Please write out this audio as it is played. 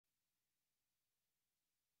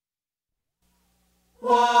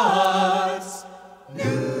What's new?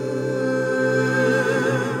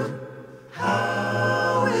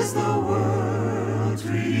 How is the world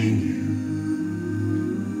treating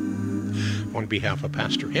you? On behalf of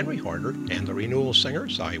Pastor Henry Harder and the Renewal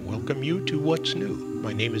Singers, I welcome you to What's New.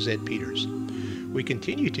 My name is Ed Peters. We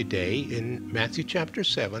continue today in Matthew chapter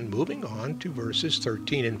 7, moving on to verses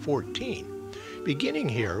 13 and 14. Beginning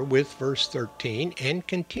here with verse 13 and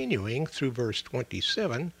continuing through verse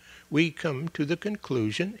 27, we come to the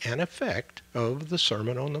conclusion and effect of the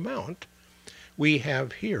Sermon on the Mount. We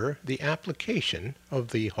have here the application of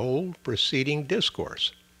the whole preceding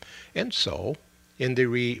discourse. And so, in the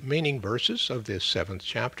remaining verses of this 7th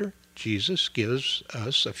chapter, Jesus gives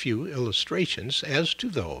us a few illustrations as to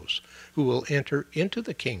those who will enter into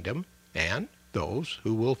the kingdom and those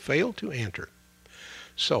who will fail to enter.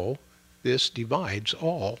 So, this divides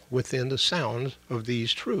all within the sound of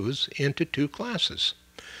these truths into two classes.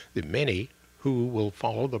 The many who will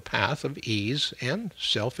follow the path of ease and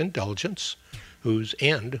self-indulgence, whose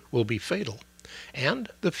end will be fatal, and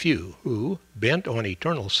the few who, bent on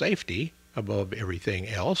eternal safety above everything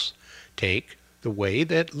else, take the way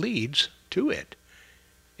that leads to it,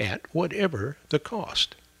 at whatever the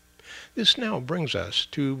cost. This now brings us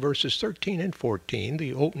to verses 13 and 14,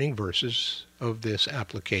 the opening verses of this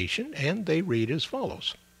application, and they read as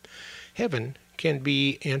follows. Heaven can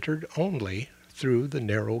be entered only through the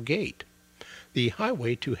narrow gate. The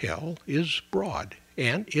highway to hell is broad,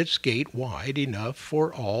 and its gate wide enough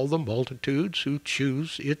for all the multitudes who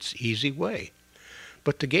choose its easy way.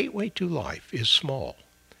 But the gateway to life is small,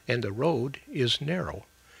 and the road is narrow,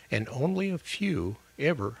 and only a few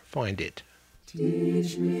ever find it.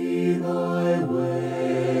 Teach me thy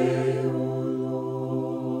way, O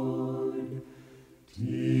Lord.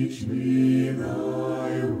 Teach me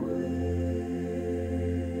thy way.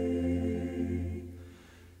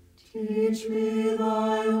 Teach me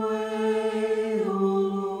thy way,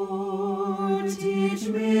 O Lord. Teach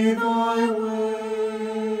me thy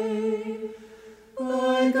way.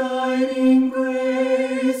 Thy guiding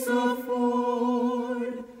grace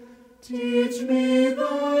afford. Teach me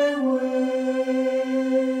thy way.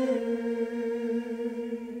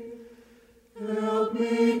 Help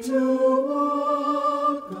me to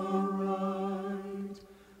walk aright,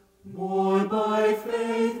 more by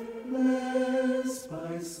faith, less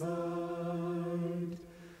by sight.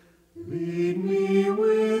 Lead me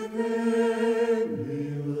with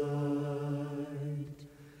heavenly light.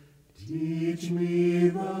 Teach me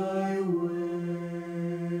thy way.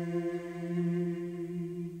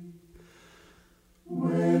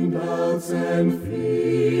 When doubts and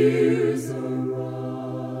fears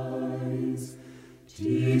arise,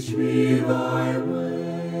 teach me thy way.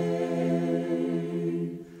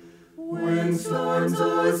 When storms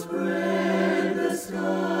o'erspread the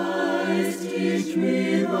skies, teach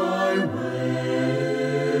me thy way.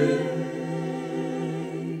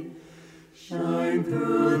 Shine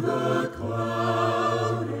through the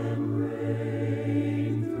cloud and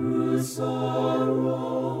rain, through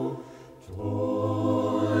sorrow,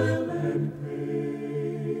 toil and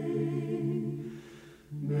pain.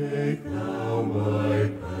 Make thou my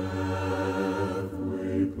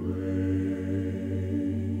pathway plain.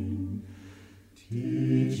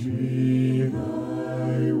 Teach me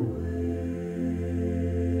thy way.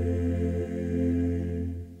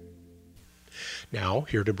 Now,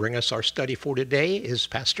 here to bring us our study for today is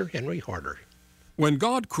Pastor Henry Harder. When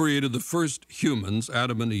God created the first humans,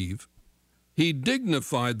 Adam and Eve, He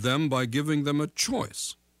dignified them by giving them a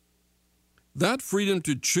choice. That freedom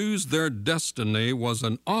to choose their destiny was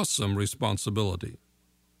an awesome responsibility.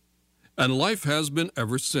 And life has been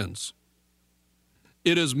ever since.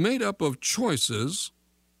 It is made up of choices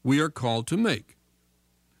we are called to make.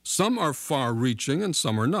 Some are far-reaching and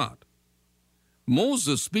some are not.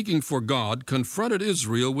 Moses, speaking for God, confronted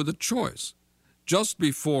Israel with a choice just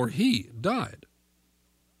before he died.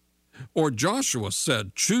 Or Joshua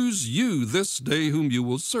said, "Choose you this day whom you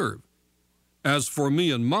will serve. As for me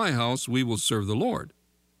and my house, we will serve the Lord."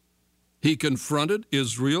 He confronted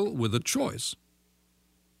Israel with a choice.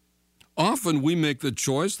 Often we make the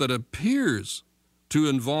choice that appears to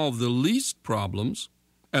involve the least problems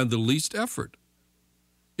and the least effort.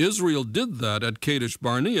 Israel did that at Kadesh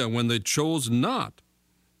Barnea when they chose not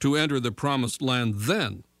to enter the promised land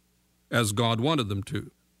then, as God wanted them to.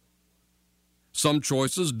 Some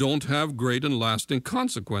choices don't have great and lasting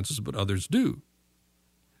consequences, but others do.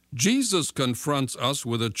 Jesus confronts us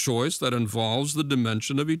with a choice that involves the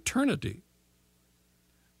dimension of eternity.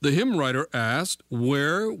 The hymn writer asked,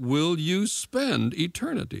 "Where will you spend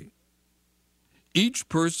eternity?" Each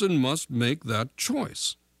person must make that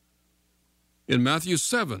choice. In Matthew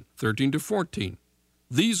 7:13-14,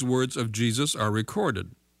 these words of Jesus are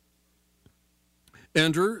recorded.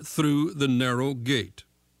 Enter through the narrow gate.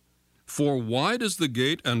 For wide is the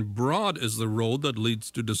gate and broad is the road that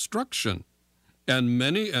leads to destruction, and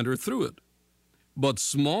many enter through it. But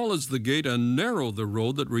small is the gate and narrow the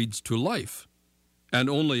road that leads to life, and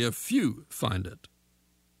only a few find it.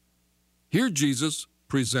 Here Jesus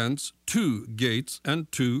presents two gates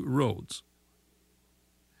and two roads.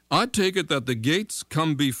 I take it that the gates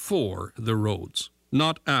come before the roads,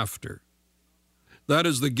 not after. That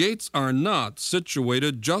is, the gates are not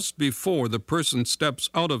situated just before the person steps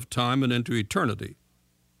out of time and into eternity.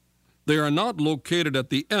 They are not located at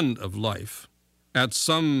the end of life, at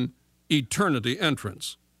some eternity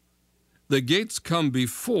entrance. The gates come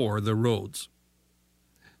before the roads.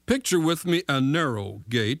 Picture with me a narrow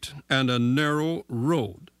gate and a narrow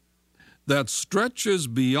road that stretches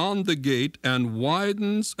beyond the gate and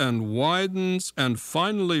widens and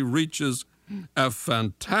finally reaches a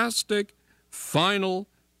fantastic final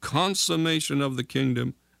consummation of the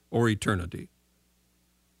kingdom or eternity.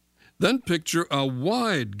 Then picture a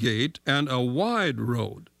wide gate and a wide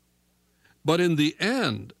road. But in the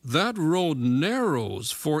end, that road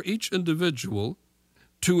narrows for each individual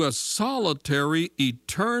to a solitary,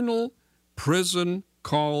 eternal prison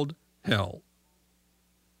called hell.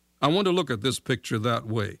 I want to look at this picture that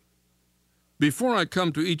way. Before I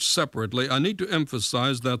come to each separately, I need to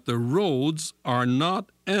emphasize that the roads are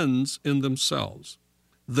not ends in themselves.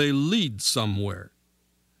 They lead somewhere.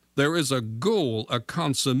 There is a goal, a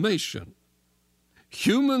consummation.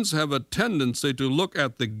 Humans have a tendency to look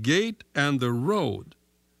at the gate and the road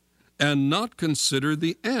and not consider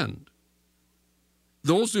the end.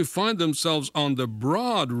 Those who find themselves on the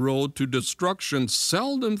broad road to destruction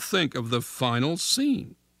seldom think of the final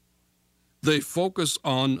scene. They focus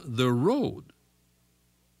on the road.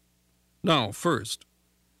 Now, first,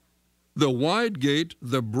 the wide gate,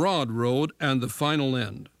 the broad road, and the final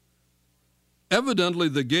end. Evidently,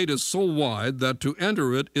 the gate is so wide that to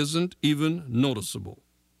enter it isn't even noticeable.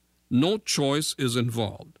 No choice is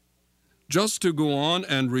involved. Just to go on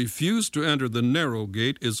and refuse to enter the narrow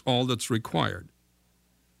gate is all that's required.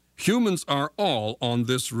 Humans are all on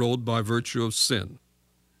this road by virtue of sin.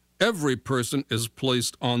 Every person is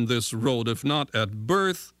placed on this road, if not at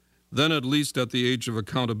birth, then at least at the age of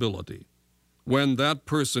accountability, when that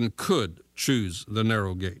person could choose the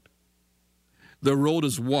narrow gate. The road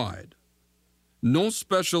is wide. No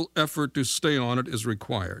special effort to stay on it is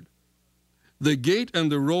required. The gate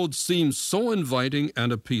and the road seem so inviting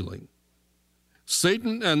and appealing.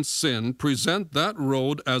 Satan and sin present that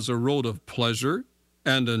road as a road of pleasure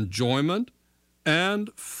and enjoyment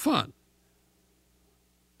and fun.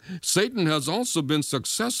 Satan has also been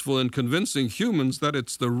successful in convincing humans that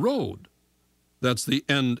it's the road that's the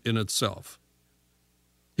end in itself.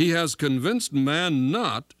 He has convinced man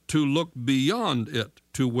not to look beyond it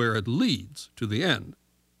to where it leads to the end.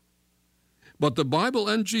 But the Bible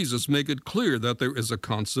and Jesus make it clear that there is a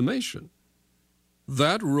consummation.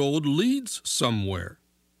 That road leads somewhere.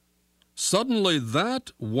 Suddenly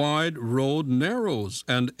that wide road narrows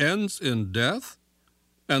and ends in death,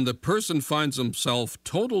 and the person finds himself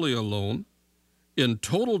totally alone, in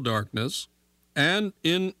total darkness, and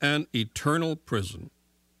in an eternal prison.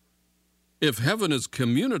 If heaven is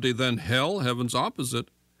community, then hell, heaven's opposite,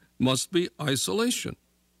 must be isolation.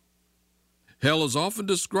 Hell is often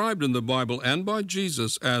described in the Bible and by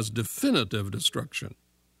Jesus as definitive destruction.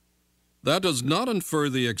 That does not infer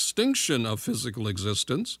the extinction of physical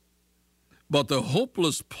existence, but the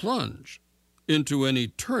hopeless plunge into an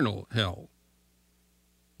eternal hell.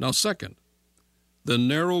 Now, second, the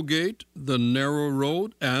narrow gate, the narrow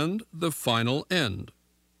road, and the final end.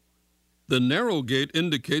 The narrow gate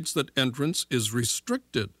indicates that entrance is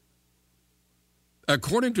restricted.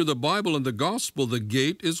 According to the Bible and the Gospel, the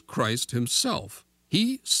gate is Christ himself.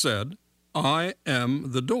 He said, "I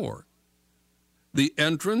am the door." The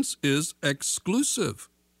entrance is exclusive.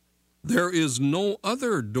 There is no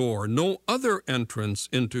other door, no other entrance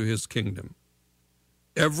into his kingdom.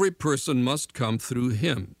 Every person must come through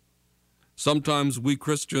him. Sometimes we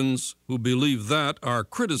Christians who believe that are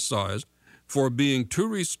criticized for being too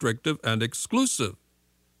restrictive and exclusive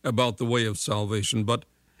about the way of salvation. But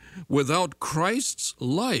without Christ's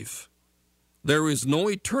life, there is no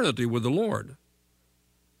eternity with the Lord.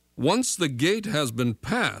 Once the gate has been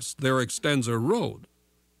passed, there extends a road,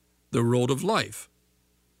 the road of life.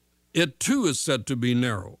 It too is said to be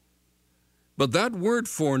narrow. But that word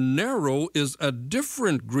for narrow is a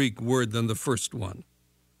different Greek word than the first one.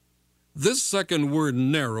 This second word,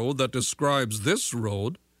 narrow, that describes this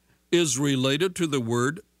road is related to the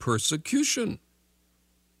word persecution.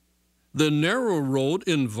 The narrow road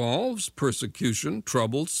involves persecution,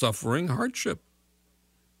 trouble, suffering, hardship.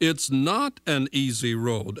 It's not an easy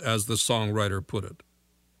road, as the songwriter put it.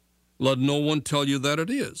 Let no one tell you that it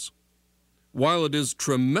is. While it is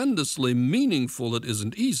tremendously meaningful, it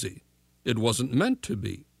isn't easy. It wasn't meant to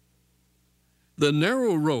be. The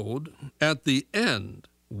narrow road at the end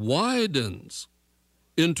widens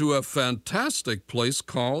into a fantastic place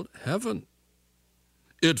called heaven.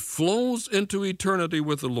 It flows into eternity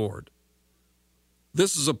with the Lord.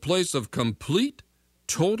 This is a place of complete,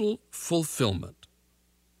 total fulfillment.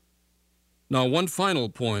 Now, one final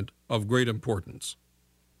point of great importance.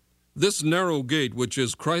 This narrow gate, which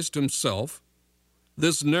is Christ himself,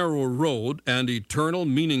 this narrow road and eternal,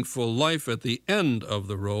 meaningful life at the end of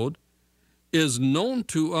the road, is known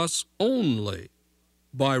to us only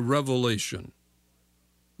by revelation.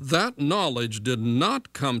 That knowledge did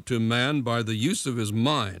not come to man by the use of his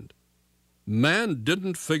mind. Man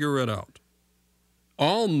didn't figure it out.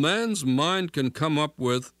 All man's mind can come up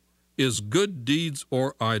with is good deeds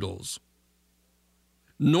or idols.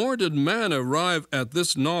 Nor did man arrive at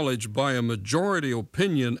this knowledge by a majority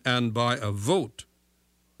opinion and by a vote.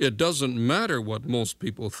 It doesn't matter what most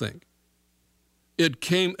people think. It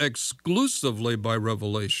came exclusively by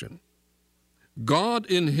revelation. God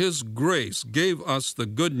in his grace gave us the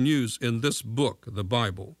good news in this book, the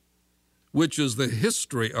Bible, which is the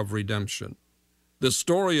history of redemption, the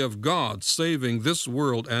story of God saving this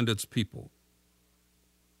world and its people.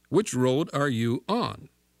 Which road are you on?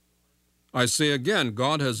 I say again,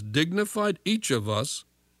 God has dignified each of us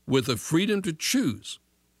with the freedom to choose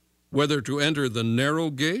whether to enter the narrow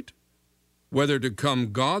gate, whether to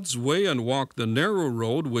come God's way and walk the narrow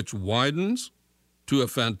road which widens to a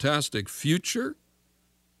fantastic future,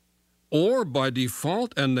 or by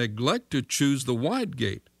default and neglect to choose the wide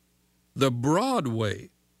gate, the broad way,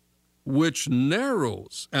 which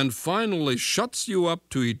narrows and finally shuts you up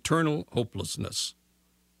to eternal hopelessness.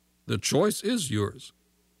 The choice is yours.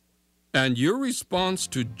 And your response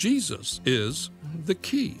to Jesus is the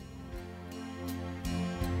key.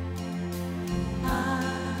 I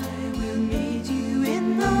will meet you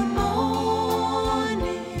in the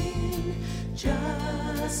morning,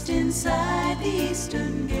 just inside the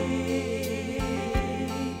eastern gate.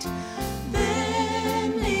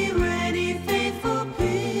 Then be ready, faithful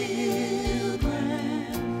pilgrim,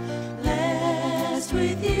 lest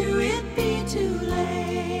with you it be too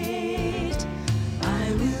late.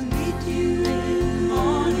 I will meet you in the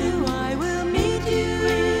morning, I will meet you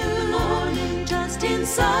in the morning, just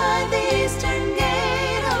inside the eastern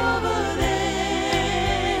gate over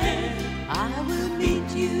there. I will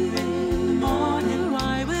meet you in the morning,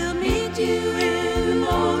 I will meet you in the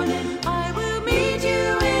morning, I will meet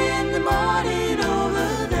you in the morning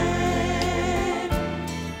over there.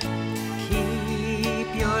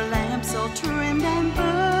 Keep your lamps all trimmed and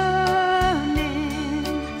burning,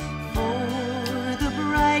 for the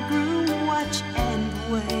bridegroom watch and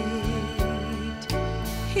wait.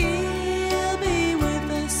 He'll be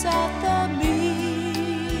with us at the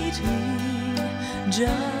meeting,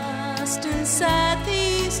 just inside the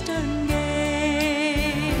eastern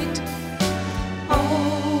gate.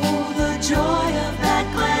 Oh, the joy of that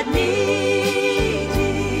glad meeting,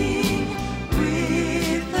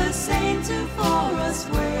 with the saints who for us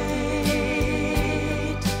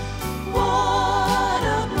wait. What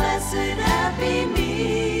a blessed happy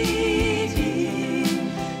meeting,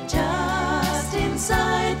 just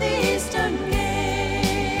inside the eastern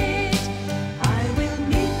gate. I will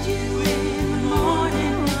meet you in the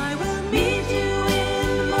morning, I will meet you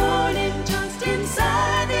in the morning, just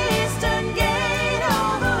inside the eastern gate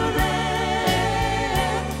over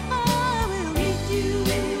there. I will meet you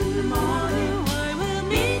in the morning, I will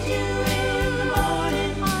meet you in the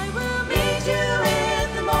morning, I will meet you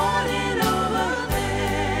in the morning over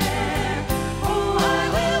there. Oh, I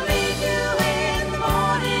will meet you in the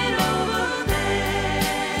morning over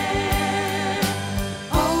there.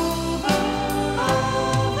 Over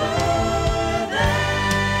there.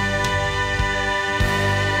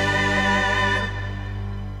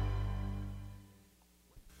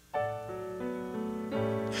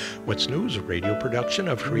 What's New is a radio production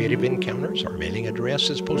of Creative Encounters. Our mailing address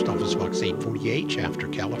is Post Office Box 848, Shafter,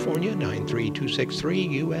 California, 93263,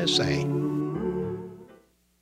 USA.